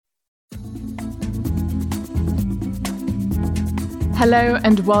Hello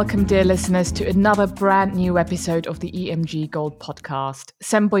and welcome, dear listeners, to another brand new episode of the EMG Gold podcast.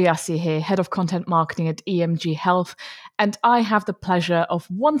 Semboyasi here, Head of Content Marketing at Kanga Health, and I have the pleasure of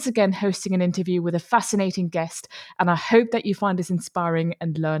once again hosting an interview with a fascinating guest, and I hope that you find this inspiring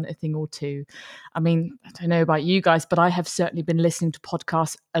and learn a thing or two. I mean, I don't know about you guys, but I have certainly been listening to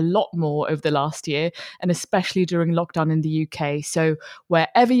podcasts a lot more over the last year, and especially during lockdown in the UK. So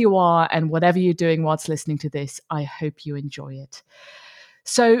wherever you are and whatever you're doing whilst listening to this, I hope you enjoy it.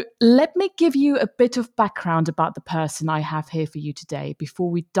 So let me give you a bit of background about the person I have here for you today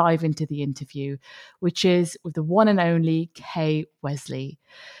before we dive into the interview, which is with the one and only Kay Wesley.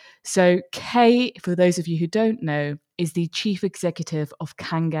 So Kay, for those of you who don't know, is the chief executive of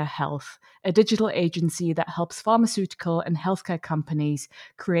Kanga Health, a digital agency that helps pharmaceutical and healthcare companies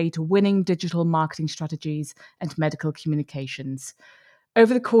create winning digital marketing strategies and medical communications.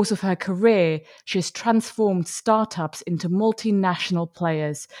 Over the course of her career, she has transformed startups into multinational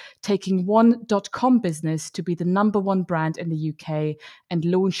players, taking one .com business to be the number one brand in the UK and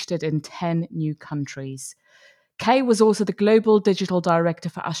launched it in 10 new countries. Kay was also the global digital director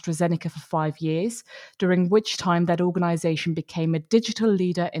for AstraZeneca for 5 years, during which time that organisation became a digital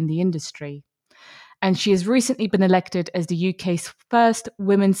leader in the industry. And she has recently been elected as the UK's first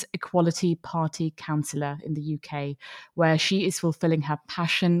Women's Equality Party councillor in the UK, where she is fulfilling her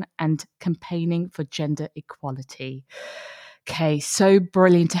passion and campaigning for gender equality. Kay, so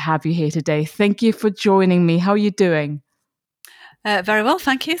brilliant to have you here today. Thank you for joining me. How are you doing? Very well,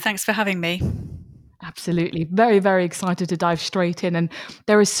 thank you. Thanks for having me. Absolutely. Very, very excited to dive straight in. And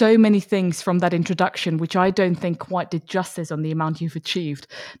there are so many things from that introduction, which I don't think quite did justice on the amount you've achieved,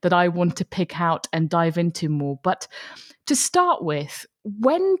 that I want to pick out and dive into more. But to start with,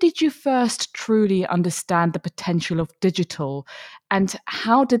 when did you first truly understand the potential of digital, and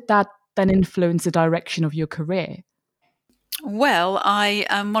how did that then influence the direction of your career? Well, I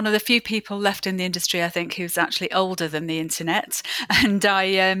am one of the few people left in the industry, I think, who's actually older than the internet. And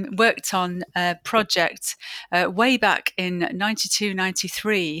I worked on a project way back in 92,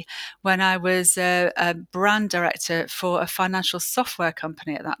 93, when I was a brand director for a financial software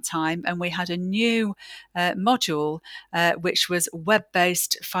company at that time. And we had a new module, which was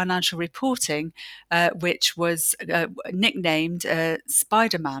web-based financial reporting, which was nicknamed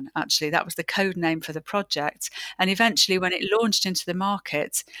Spider-Man, actually. That was the code name for the project. And eventually, when it launched into the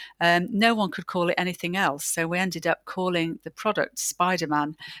market, no one could call it anything else. So we ended up calling the product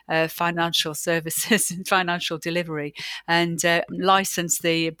Spider-Man Financial Services and Financial Delivery, and licensed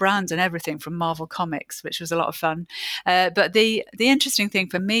the brand and everything from Marvel Comics, which was a lot of fun. But the interesting thing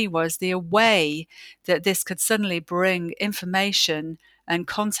for me was the way that this could suddenly bring information and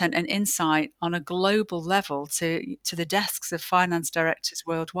content and insight on a global level to the desks of finance directors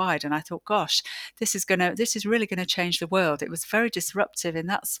worldwide. And I thought, gosh, this is really going to change the world. It was very disruptive in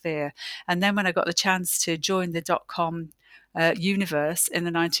that sphere. And then when I got the chance to join the .com universe in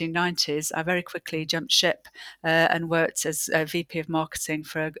the 1990s, I very quickly jumped ship and worked as a VP of marketing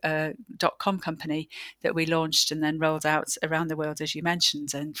for a .com company that we launched and then rolled out around the world, as you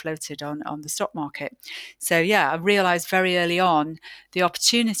mentioned, and floated on the stock market. So yeah, I realized very early on the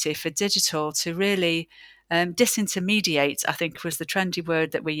opportunity for digital to really disintermediate, I think, was the trendy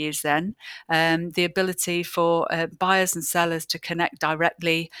word that we used then. The ability for buyers and sellers to connect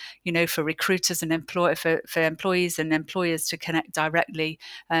directly, for recruiters and for employees and employers to connect directly,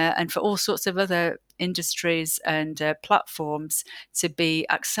 and for all sorts of other industries and platforms to be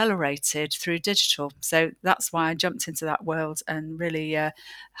accelerated through digital. So that's why I jumped into that world and really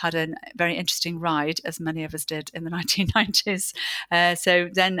had a very interesting ride, as many of us did in the 1990s. So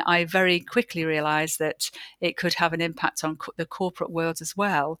then I very quickly realized that it could have an impact on the corporate world as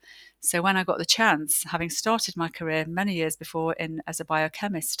well. So when I got the chance, having started my career many years before as a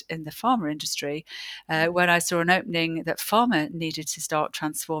biochemist in the pharma industry, when I saw an opening that pharma needed to start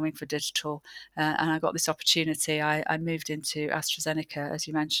transforming for digital, and I got this opportunity, I moved into AstraZeneca, as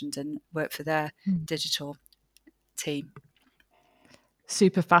you mentioned, and worked for their digital team.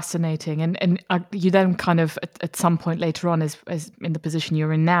 Super fascinating. And you then kind of, at some point later on, as in the position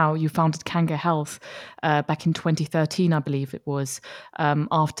you're in now, you founded Kanga Health back in 2013, I believe it was,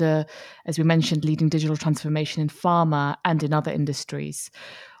 after, as we mentioned, leading digital transformation in pharma and in other industries.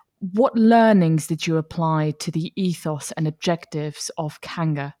 What learnings did you apply to the ethos and objectives of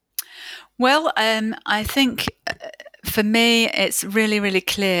Kanga? Well, I think for me, it's really, really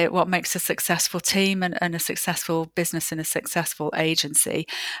clear what makes a successful team and a successful business and a successful agency.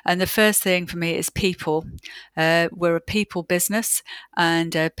 And the first thing for me is people. We're a people business,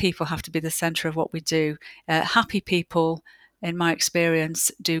 and people have to be the center of what we do. Happy people in my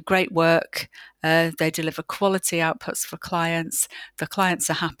experience, do great work. They deliver quality outputs for clients. The clients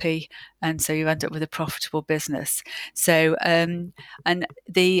are happy, and so you end up with a profitable business. So, and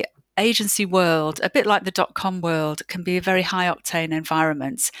the agency world, a bit like the .com world, can be a very high octane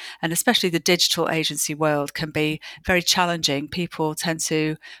environment, and especially the digital agency world can be very challenging. People tend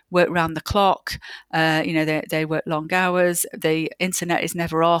to work round the clock. They work long hours. The internet is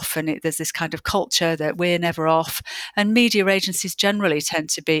never off, and there's this kind of culture that we're never off. And media agencies generally tend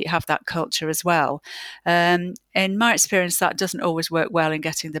to have that culture as well. In my experience, that doesn't always work well in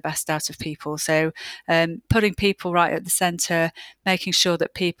getting the best out of people. So putting people right at the centre, making sure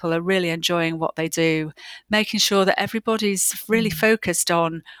that people are really enjoying what they do, making sure that everybody's really focused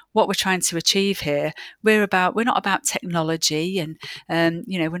on what we're trying to achieve here. We're not about technology, and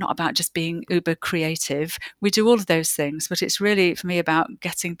we're not about just being uber creative. We do all of those things, but it's really, for me, about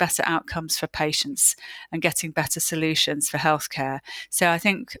getting better outcomes for patients and getting better solutions for healthcare. So I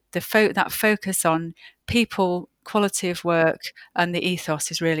think that focus on people, quality of work, and the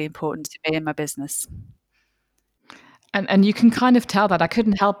ethos is really important to me in my business. And you can kind of tell that. I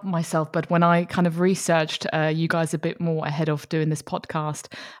couldn't help myself, but when I kind of researched you guys a bit more ahead of doing this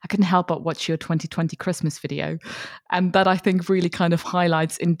podcast, I couldn't help but watch your 2020 Christmas video. And that, I think, really kind of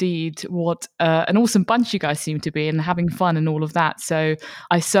highlights indeed what an awesome bunch you guys seem to be, and having fun and all of that. So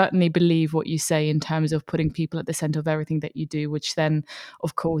I certainly believe what you say in terms of putting people at the center of everything that you do, which then,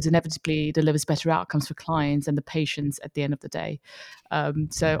 of course, inevitably delivers better outcomes for clients and the patients at the end of the day.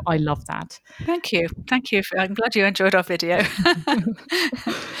 So I love that. Thank you. I'm glad you enjoyed our video.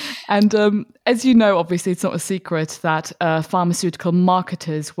 And as you know, obviously, it's not a secret that pharmaceutical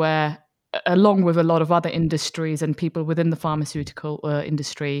marketers were, along with a lot of other industries and people within the pharmaceutical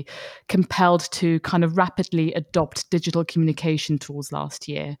industry, compelled to kind of rapidly adopt digital communication tools last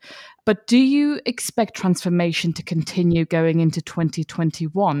year. But do you expect transformation to continue going into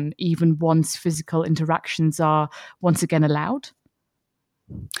 2021, even once physical interactions are once again allowed?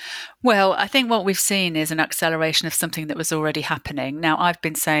 Well, I think what we've seen is an acceleration of something that was already happening. Now, I've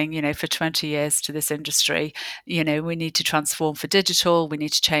been saying, for 20 years to this industry, we need to transform for digital. We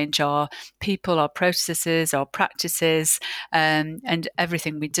need to change our people, our processes, our practices, and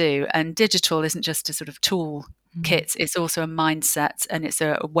everything we do. And digital isn't just a sort of tool kit, it's also a mindset, and it's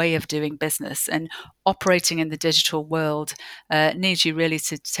a way of doing business. And operating in the digital world needs you really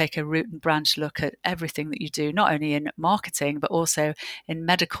to take a root and branch look at everything that you do, not only in marketing, but also in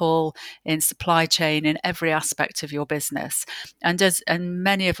medical, in supply chain, in every aspect of your business. And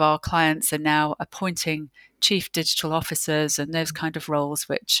many of our clients are now appointing chief digital officers and those kind of roles,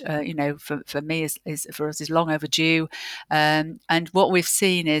 which for me for us is long overdue. And what we've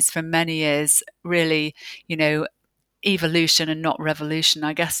seen is, for many years, really, evolution and not revolution,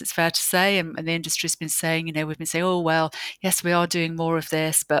 I guess it's fair to say. And the industry's been saying, we've been saying, oh, well, yes, we are doing more of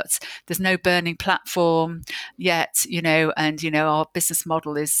this, but there's no burning platform yet, and, our business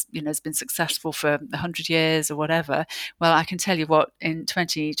model has been successful for 100 years or whatever. Well, I can tell you what, in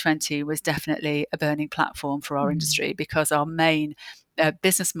 2020 was definitely a burning platform for our industry, because our main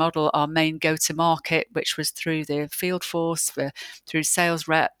business model, our main go-to-market, which was through the field force, through sales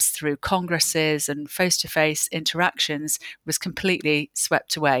reps, through congresses and face-to-face interactions, was completely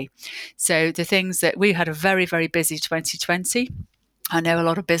swept away. So the things that we had a very, very busy 2020. I know a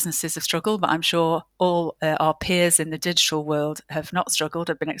lot of businesses have struggled, but I'm sure all our peers in the digital world have not struggled,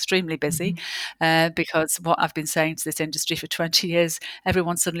 have been extremely busy, because what I've been saying to this industry for 20 years,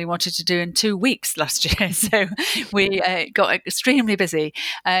 everyone suddenly wanted to do in 2 weeks last year. So we got extremely busy.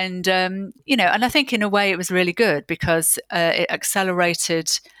 And, and I think in a way it was really good, because it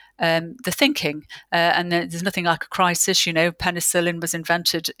accelerated the thinking, and there's nothing like a crisis. Penicillin was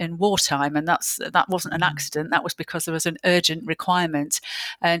invented in wartime, and that wasn't an accident. That was because there was an urgent requirement.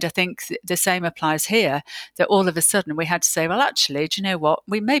 And I think the same applies here, that all of a sudden we had to say, well, actually, do you know what?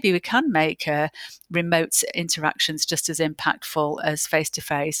 Maybe we can make remote interactions just as impactful as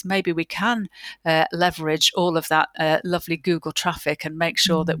face-to-face. Maybe we can leverage all of that lovely Google traffic and make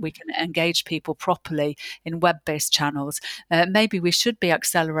sure that we can engage people properly in web-based channels. Maybe we should be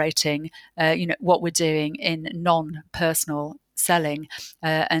accelerating what we're doing in non-personal selling,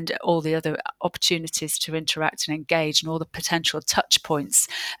 and all the other opportunities to interact and engage, and all the potential touch points.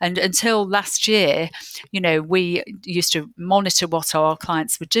 And until last year, we used to monitor what our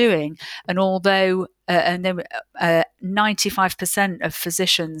clients were doing, and although 95% of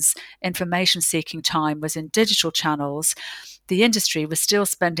physicians' information seeking time was in digital channels, the industry was still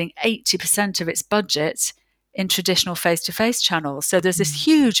spending 80% of its budget in traditional face-to-face channels. So there's this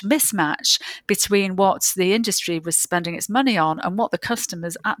huge mismatch between what the industry was spending its money on and what the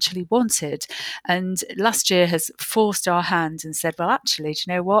customers actually wanted. And last year has forced our hand and said, well, actually, do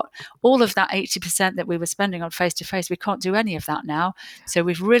you know what? All of that 80% that we were spending on face-to-face, we can't do any of that now. So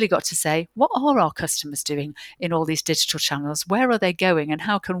we've really got to say, what are our customers doing in all these digital channels? Where are they going and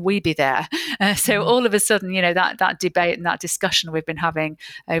how can we be there? So all of a sudden, that debate and that discussion we've been having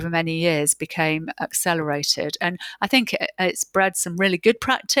over many years became accelerated. And I think it's bred some really good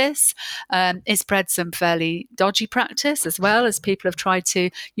practice. It's bred some fairly dodgy practice as well, as people have tried to.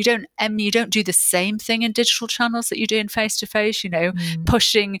 You don't do the same thing in digital channels that you do in face to face.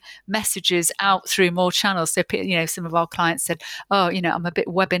 Pushing messages out through more channels. So some of our clients said, "Oh, I'm a bit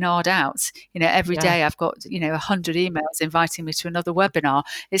webinared out. Every day I've got 100 emails inviting me to another webinar."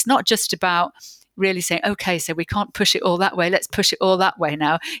 It's not just about really saying, okay, so we can't push it all that way. Let's push it all that way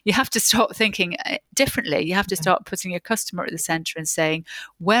now. You have to start thinking differently. You have to start putting your customer at the center and saying,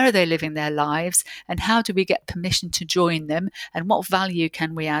 where are they living their lives and how do we get permission to join them and what value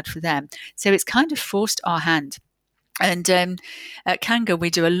can we add for them? So it's kind of forced our hand. And at Kanga, we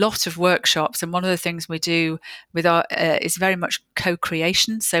do a lot of workshops, and one of the things we do with our is very much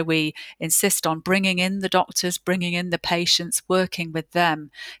co-creation. So we insist on bringing in the doctors, bringing in the patients, working with them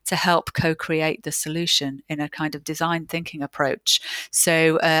to help co-create the solution in a kind of design thinking approach.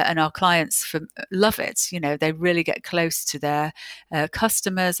 So, and our clients love it. They really get close to their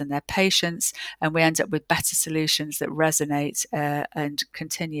customers and their patients, and we end up with better solutions that resonate and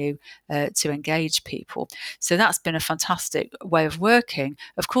continue to engage people. So that's been a fantastic way of working.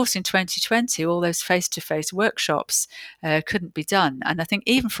 Of course, in 2020, all those face-to-face workshops couldn't be done. And I think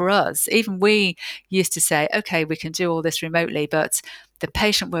even for us, even we used to say, okay, we can do all this remotely, but the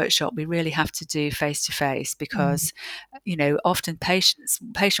patient workshop we really have to do face to face because often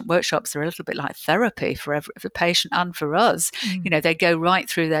patient workshops are a little bit like therapy for the patient and for us. They go right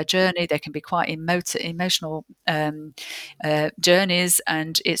through their journey. They can be quite emotional journeys,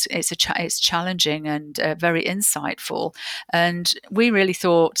 and it's challenging and very insightful. And we really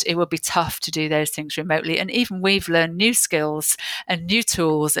thought it would be tough to do those things remotely. And even we've learned new skills and new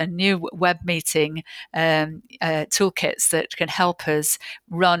tools and new web meeting toolkits that can help us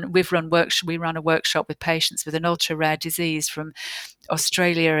we ran a workshop with patients with an ultra rare disease from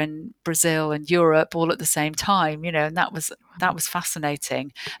Australia and Brazil and Europe all at the same time, and that was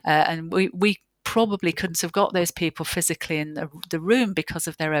fascinating. And we probably couldn't have got those people physically in the room because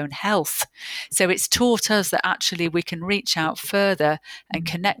of their own health. So it's taught us that actually we can reach out further and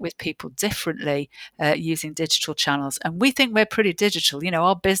connect with people differently using digital channels. And we think we're pretty digital.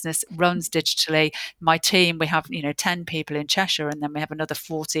 Our business runs digitally. My team, we have 10 people in Cheshire, and then we have another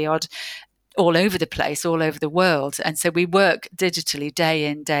 40 odd all over the place, all over the world. And so we work digitally day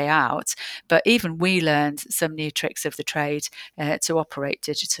in, day out. But even we learned some new tricks of the trade to operate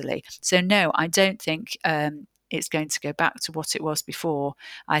digitally. So no, I don't think it's going to go back to what it was before.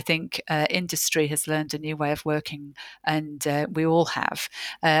 I think industry has learned a new way of working, and we all have.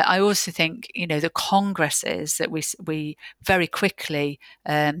 I also think, the congresses that we very quickly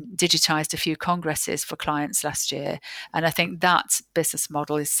digitized a few congresses for clients last year, and I think that business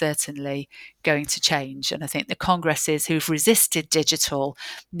model is certainly going to change. And I think the congresses who've resisted digital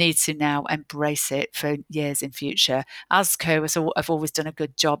need to now embrace it for years in future. ASCO have always done a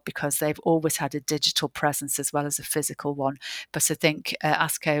good job because they've always had a digital presence as well as a physical one. But I think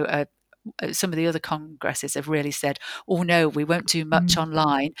ASCO, some of the other congresses have really said, oh no, we won't do much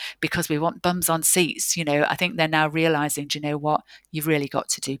online because we want bums on seats. I think they're now realizing, do you know what? You've really got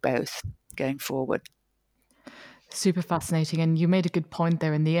to do both going forward. Super fascinating. And you made a good point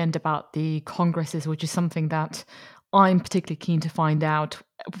there in the end about the congresses, which is something that I'm particularly keen to find out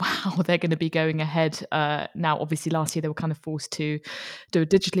how they're going to be going ahead. Now, obviously, last year they were kind of forced to do it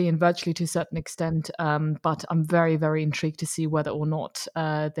digitally and virtually to a certain extent. But I'm very, very intrigued to see whether or not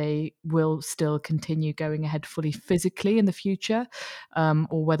they will still continue going ahead fully physically in the future,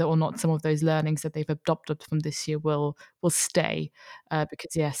 or whether or not some of those learnings that they've adopted from this year will stay.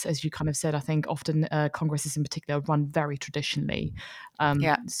 Because yes, as you kind of said, I think often congresses in particular run very traditionally.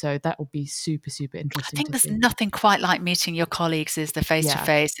 So that will be super, super interesting. I think there's nothing quite like meeting your colleagues is the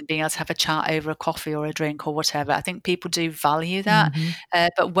face-to-face and being able to have a chat over a coffee or a drink or whatever. I think people do value that.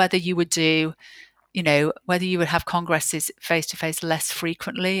 But whether you would have congresses face-to-face less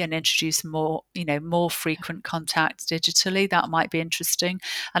frequently and introduce more frequent contact digitally, that might be interesting.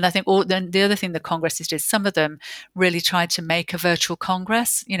 And I think the other thing the congresses did, some of them really tried to make a virtual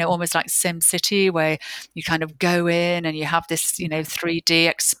congress, almost like SimCity, where you kind of go in and you have this, 3D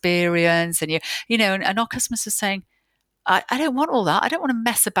experience, and and our customers are saying, I don't want all that. I don't want to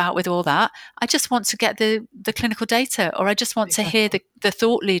mess about with all that. I just want to get the clinical data, or I just want to hear the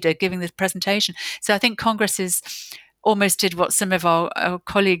thought leader giving the presentation. So I think Congress is almost did what some of our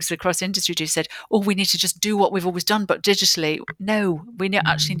colleagues across industry do, said, oh, we need to just do what we've always done, but digitally. No, we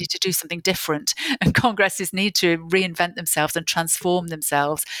actually need to do something different. And Congresses need to reinvent themselves and transform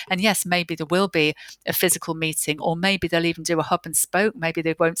themselves. And yes, maybe there will be a physical meeting, or maybe they'll even do a hub and spoke. Maybe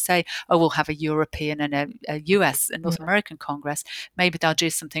they won't say, oh, we'll have a European and a US and North American Congress. Maybe they'll do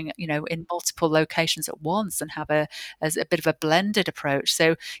something, in multiple locations at once and have as a bit of a blended approach.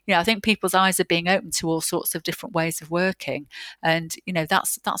 So, I think people's eyes are being opened to all sorts of different ways of working, and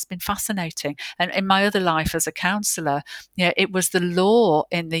that's been fascinating. And in my other life as a counsellor, it was the law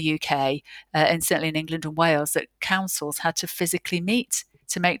in the UK and certainly in England and Wales that councils had to physically meet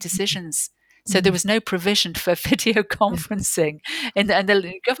to make decisions. So there was no provision for video conferencing, and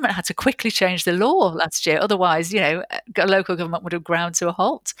the government had to quickly change the law last year. Otherwise, local government would have ground to a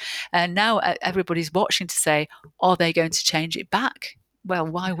halt. And now everybody's watching to say, are they going to change it back? Well,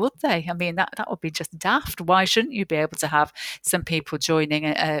 why would they? I mean, that would be just daft. Why shouldn't you be able to have some people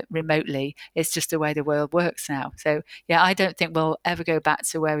joining remotely? It's just the way the world works now. So, I don't think we'll ever go back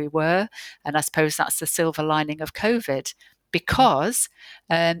to where we were. And I suppose that's the silver lining of COVID, because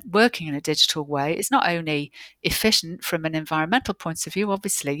working in a digital way is not only efficient from an environmental point of view.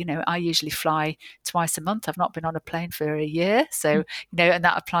 Obviously, I usually fly twice a month. I've not been on a plane for a year. So, and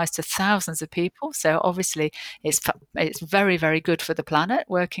that applies to thousands of people. So obviously it's very, very good for the planet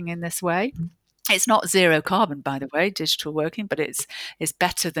working in this way. It's not zero carbon, by the way, digital working, but it's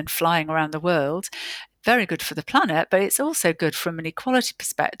better than flying around the world. Very good for the planet, but it's also good from an equality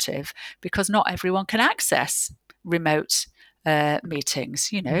perspective, because not everyone can access remote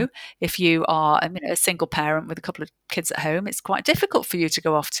meetings. If you are a single parent with a couple of kids at home, it's quite difficult for you to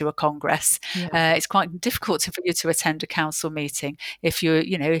go off to a congress. It's quite difficult for you to attend a council meeting. If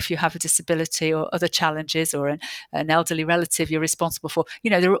you have a disability or other challenges, or an elderly relative you're responsible for,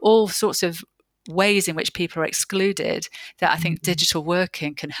 there are all sorts of ways in which people are excluded that I think digital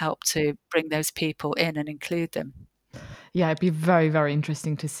working can help to bring those people in and include them. Yeah, it'd be very, very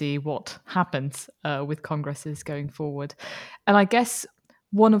interesting to see what happens with congresses going forward. And I guess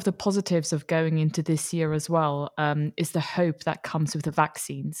one of the positives of going into this year as well is the hope that comes with the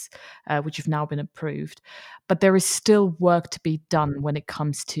vaccines, which have now been approved. But there is still work to be done when it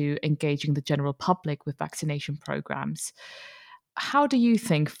comes to engaging the general public with vaccination programs. How do you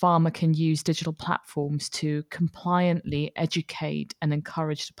think pharma can use digital platforms to compliantly educate and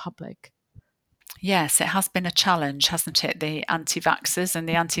encourage the public? Yes, it has been a challenge, hasn't it? The anti-vaxxers, and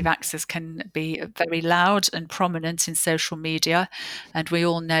the anti-vaxxers can be very loud and prominent in social media. And we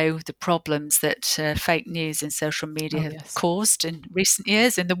all know the problems that fake news in social media have caused in recent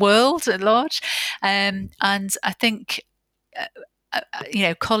years in the world at large. And I think,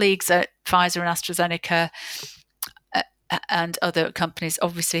 colleagues at Pfizer and AstraZeneca and other companies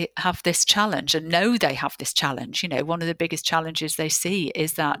obviously have this challenge and know they have this challenge. One of the biggest challenges they see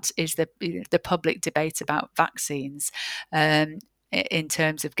is the public debate about vaccines in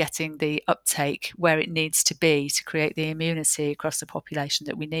terms of getting the uptake where it needs to be to create the immunity across the population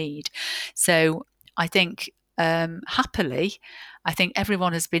that we need. So I think happily, I think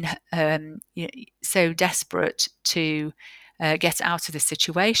everyone has been so desperate to get out of this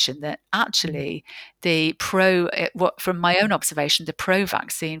situation that actually from my own observation, the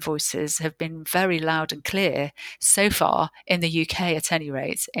pro-vaccine voices have been very loud and clear so far in the UK, at any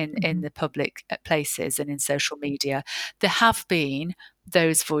rate, in the public places and in social media. There have been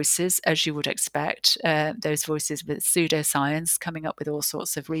those voices, as you would expect, those voices with pseudoscience coming up with all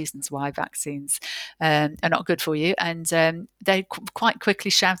sorts of reasons why vaccines are not good for you. And they quite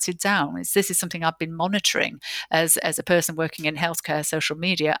quickly shouted down. This is something I've been monitoring as a person working in healthcare, social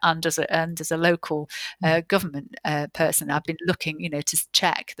media, and as a local government person. I've been looking, to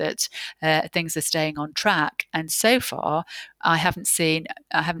check that things are staying on track. And so far, I haven't seen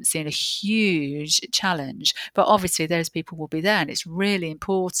a huge challenge, but obviously those people will be there, and it's really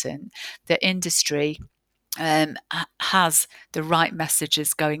important that industry has the right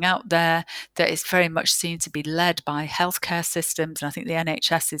messages going out there, that is very much seen to be led by healthcare systems. And I think the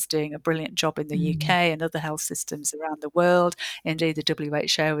NHS is doing a brilliant job in the UK and other health systems around the world, indeed the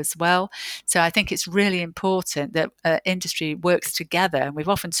WHO as well. So I think it's really important that industry works together. And we've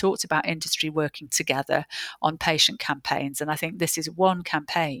often talked about industry working together on patient campaigns. And I think this is one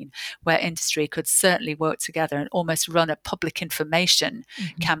campaign where industry could certainly work together and almost run a public information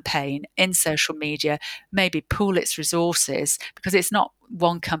campaign in social media, maybe pool its resources, because it's not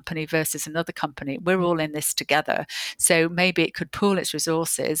one company versus another company. We're all in this together. So maybe it could pool its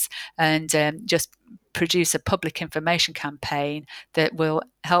resources and just produce a public information campaign that will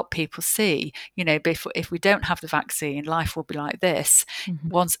help people see, if we don't have the vaccine, life will be like this.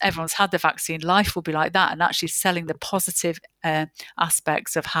 Once everyone's had the vaccine, life will be like that, and actually selling the positive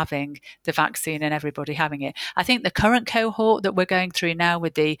aspects of having the vaccine and everybody having it. I think the current cohort that we're going through now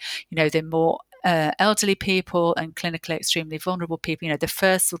with the more elderly people and clinically extremely vulnerable people, the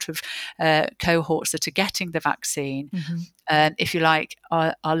first sort of cohorts that are getting the vaccine, if you like,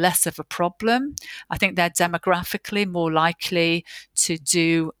 are less of a problem. I think they're demographically more likely to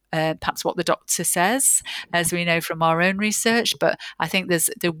do perhaps what the doctor says, as we know from our own research. But I think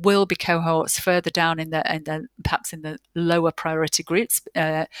there will be cohorts further down in perhaps in the lower priority groups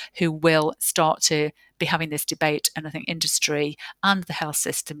who will start to be having this debate. And I think industry and the health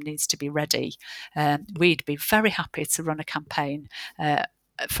system needs to be ready. We'd be very happy to run a campaign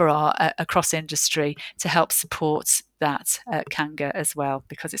for our across industry to help support that at Kanga as well,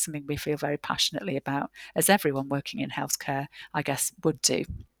 because it's something we feel very passionately about, as everyone working in healthcare, I guess, would do.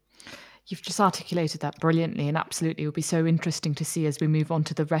 You've just articulated that brilliantly, and absolutely, it will be so interesting to see as we move on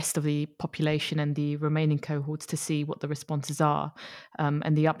to the rest of the population and the remaining cohorts to see what the responses are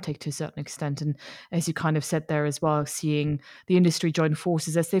and the uptake to a certain extent. And as you kind of said there as well, seeing the industry join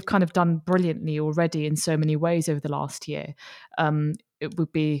forces as they've kind of done brilliantly already in so many ways over the last year. It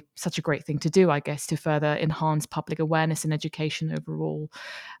would be such a great thing to do, I guess, to further enhance public awareness and education overall.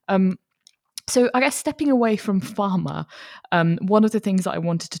 So I guess stepping away from pharma, one of the things that I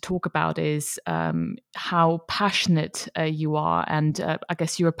wanted to talk about is how passionate you are. And I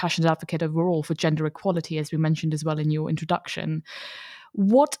guess you're a passionate advocate overall for gender equality, as we mentioned as well in your introduction.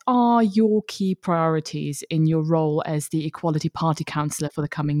 What are your key priorities in your role as the Equality Party Councillor for the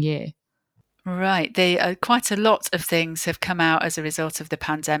coming year? Right. Quite a lot of things have come out as a result of the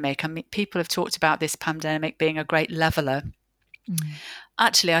pandemic. I mean, people have talked about this pandemic being a great leveller.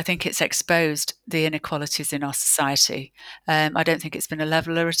 Actually, I think it's exposed the inequalities in our society. I don't think it's been a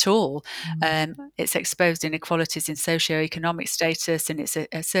leveller at all. It's exposed inequalities in socioeconomic status, and it's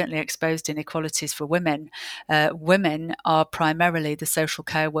certainly exposed inequalities for women. Women are primarily the social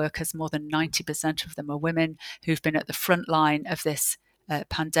care workers. More than 90% of them are women who've been at the front line of this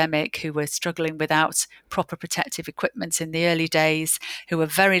pandemic, who were struggling without proper protective equipment in the early days, who were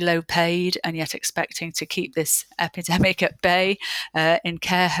very low paid and yet expecting to keep this epidemic at bay in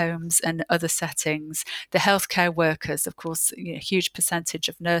care homes and other settings. The healthcare workers, of course, a huge percentage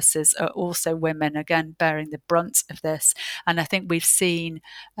of nurses are also women, again, bearing the brunt of this. And I think we've seen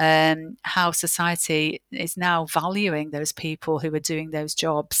how society is now valuing those people who are doing those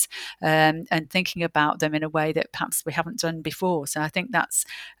jobs and thinking about them in a way that perhaps we haven't done before. So I think that's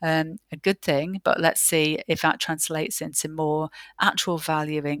a good thing, but let's see if that translates into more actual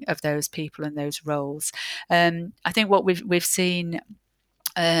valuing of those people and those roles. I think what we've seen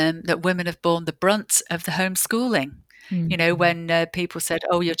that women have borne the brunt of the homeschooling. When people said,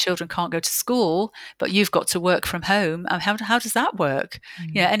 "Oh, your children can't go to school, but you've got to work from home," how does that work?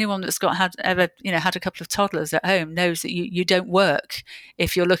 Anyone that's had a couple of toddlers at home knows that you don't work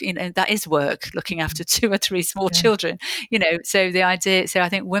if you're looking, and that is work, looking after 2 or 3 small children. So the idea. So I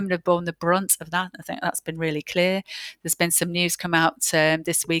think women have borne the brunt of that. I think that's been really clear. There's been some news come out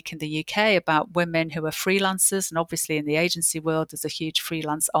this week in the UK about women who are freelancers, and obviously in the agency world, there's a huge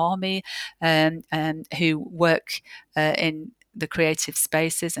freelance army who work in the creative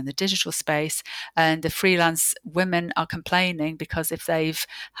spaces and the digital space, and the freelance women are complaining because if they've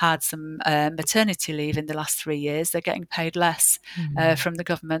had some maternity leave in the last 3 years, they're getting paid less from the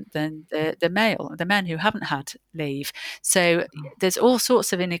government than the men who haven't had leave. So there's all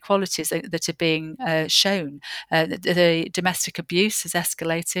sorts of inequalities that are being shown. The domestic abuse has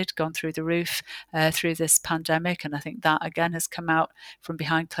escalated, gone through the roof through this pandemic, and I think that again has come out from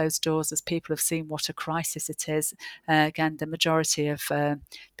behind closed doors as people have seen what a crisis it is. Again, the majority of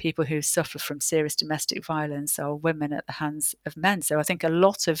people who suffer from serious domestic violence are women at the hands of men. So I think a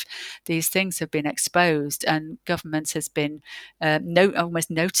lot of these things have been exposed, and government has been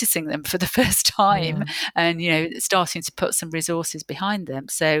almost noticing them for the first time, and starting to put some resources behind them.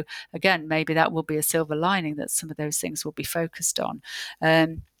 So again, maybe that will be a silver lining, that some of those things will be focused on.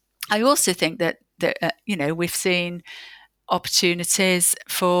 I also think that we've seen opportunities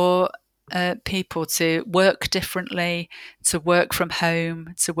for people to work differently, to work from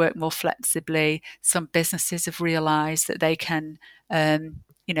home, to work more flexibly. Some businesses have realised that they can,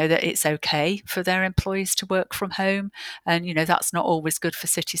 that it's okay for their employees to work from home. And, that's not always good for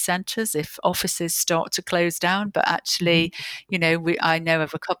city centres if offices start to close down. But actually, I know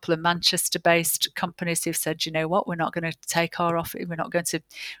of a couple of Manchester-based companies who've said, you know what, we're not going to take our office, we're not going to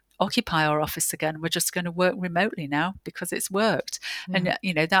occupy our office again. We're just going to work remotely now because it's worked. And,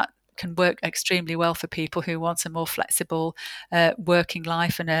 that can work extremely well for people who want a more flexible working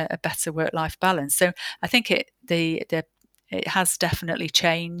life and a better work-life balance. So I think it has definitely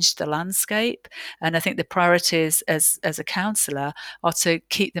changed the landscape. And I think the priorities as a counsellor are to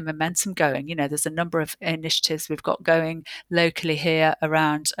keep the momentum going. There's a number of initiatives we've got going locally here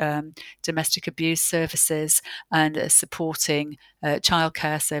around domestic abuse services and supporting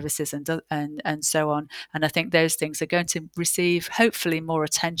childcare services and so on. And I think those things are going to receive hopefully more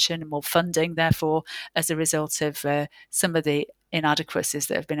attention and more funding, therefore, as a result of some of the inadequacies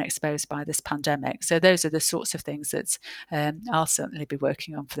that have been exposed by this pandemic. So those are the sorts of things that I'll certainly be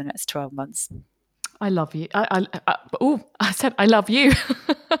working on for the next 12 months. I love you. I said I love you.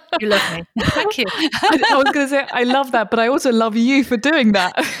 You love me. Thank you. I was going to say I love that, but I also love you for doing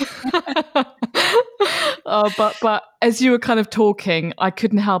that. But as you were kind of talking, I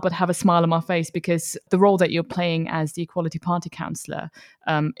couldn't help but have a smile on my face, because the role that you're playing as the Equality Party counsellor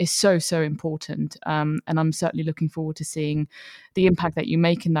is so important. And I'm certainly looking forward to seeing the impact that you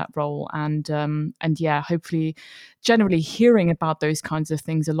make in that role. And yeah, hopefully generally hearing about those kinds of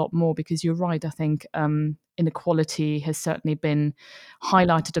things a lot more, because you're right. I think inequality has certainly been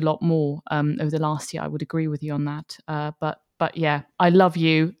highlighted a lot more over the last year. I would agree with you on that. But yeah, I love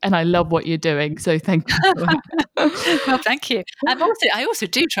you and I love what you're doing. So thank you for that. Well, thank you. I also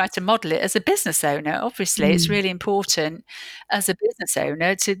do try to model it as a business owner. Obviously, it's really important as a business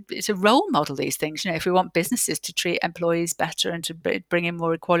owner to role model these things. If we want businesses to treat employees better and to bring in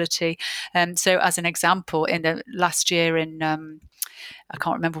more equality. So as an example, in the last year I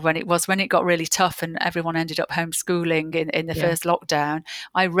can't remember when it got really tough and everyone ended up homeschooling in the first lockdown,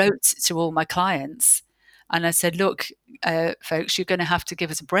 I wrote to all my clients and I said, look, folks, you're going to have to give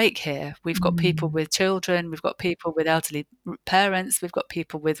us a break here. We've got people with children, we've got people with elderly parents, we've got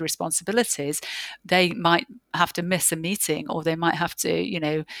people with responsibilities. They might have to miss a meeting, or they might have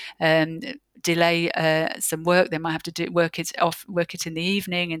to, delay some work. They might have to work it in the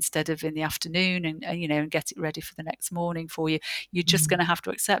evening instead of in the afternoon, and get it ready for the next morning for you. You're just going to have to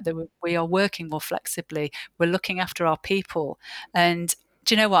accept that we are working more flexibly. We're looking after our people. And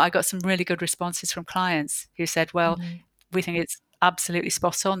do you know what? I got some really good responses from clients who said, well, we think it's absolutely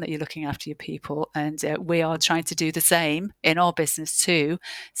spot on that you're looking after your people, and we are trying to do the same in our business too.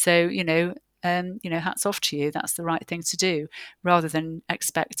 So, hats off to you. That's the right thing to do, rather than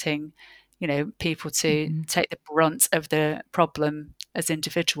expecting, people to take the brunt of the problem as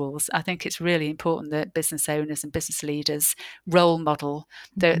individuals. I think it's really important that business owners and business leaders role model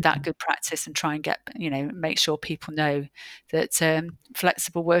that good practice and try and make sure people know that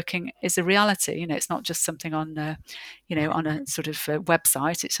flexible working is a reality. It's not just something on a sort of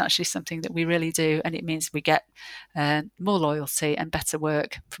website. It's actually something that we really do, and it means we get more loyalty and better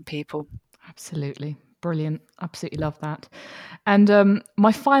work from people. Absolutely. Brilliant. Absolutely love that. And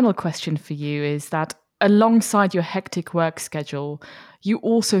my final question for you is that alongside your hectic work schedule, you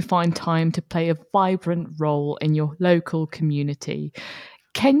also find time to play a vibrant role in your local community.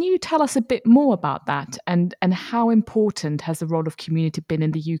 Can you tell us a bit more about that, and how important has the role of community been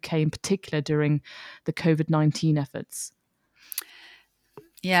in the UK in particular during the COVID-19 efforts?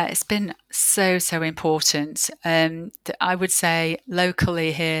 Yeah, it's been so important. I would say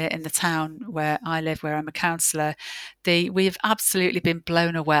locally here in the town where I live, where I'm a counsellor, we've absolutely been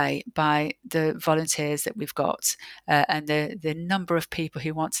blown away by the volunteers that we've got and the number of people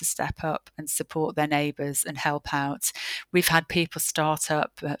who want to step up and support their neighbours and help out. We've had people start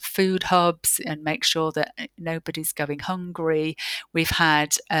up food hubs and make sure that nobody's going hungry. We've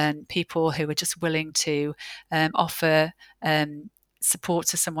had people who are just willing to offer support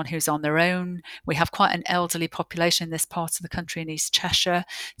to someone who's on their own. We have quite an elderly population in this part of the country in East Cheshire,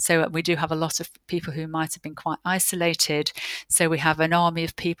 so we do have a lot of people who might have been quite isolated. So we have an army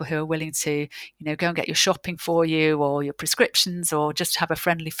of people who are willing to, go and get your shopping for you, or your prescriptions, or just have a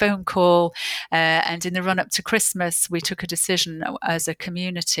friendly phone call. And in the run up to Christmas, we took a decision as a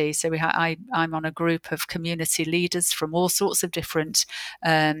community. So I'm on a group of community leaders from all sorts of different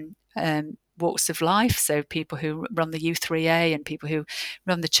walks of life, so people who run the U3A and people who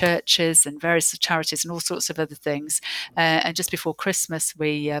run the churches and various charities and all sorts of other things. And just before Christmas,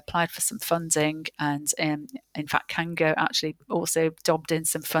 we applied for some funding, and in fact, Kanga actually also dobbed in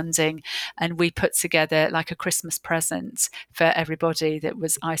some funding, and we put together like a Christmas present for everybody that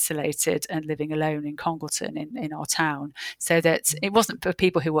was isolated and living alone in Congleton in our town, so that it wasn't for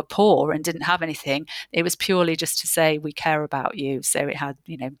people who were poor and didn't have anything. It was purely just to say we care about you. So it had,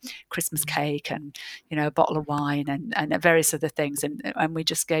 Christmas cake and a bottle of wine and various other things, and we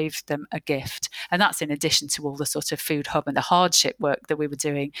just gave them a gift. And that's in addition to all the sort of food hub and the hardship work that we were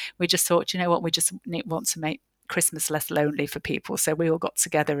doing. We just thought, we just want to make Christmas less lonely for people. So we all got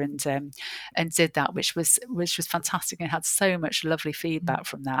together and did that, which was fantastic, and had so much lovely feedback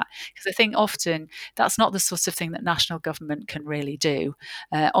from that. Because I think often that's not the sort of thing that national government can really do.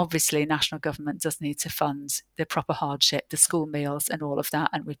 Obviously, national government does need to fund the proper hardship, the school meals, and all of that,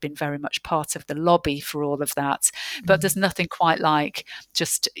 and we've been very much part of the lobby for all of that. But there's nothing quite like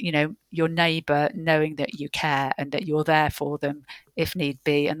just, your neighbour knowing that you care and that you're there for them if need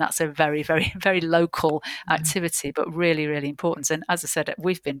be. And that's a very, very, very local activity, but really, really important. And as I said,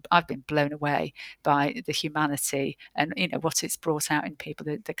 I've been blown away by the humanity and, what it's brought out in people,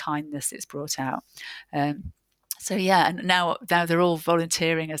 the kindness it's brought out. So yeah, and now they're all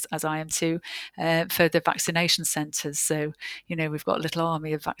volunteering, as I am too, for the vaccination centres. So, we've got a little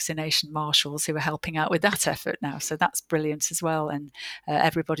army of vaccination marshals who are helping out with that effort now. So that's brilliant as well. And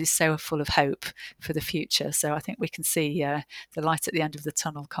everybody's so full of hope for the future. So I think we can see the light at the end of the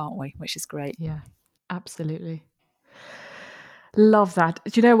tunnel, can't we? Which is great. Yeah, absolutely. Love that.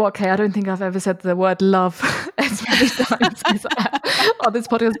 Do you know what, Kay? I don't think I've ever said the word love as many times as on this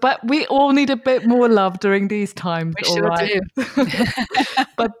podcast, but we all need a bit more love during these times. We sure do.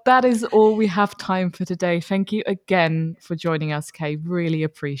 But that is all we have time for today. Thank you again for joining us, Kay. Really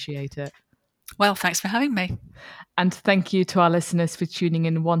appreciate it. Well, thanks for having me. And thank you to our listeners for tuning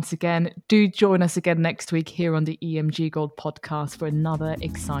in once again. Do join us again next week here on the EMG Gold podcast for another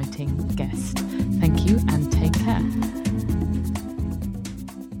exciting guest. Thank you and take care.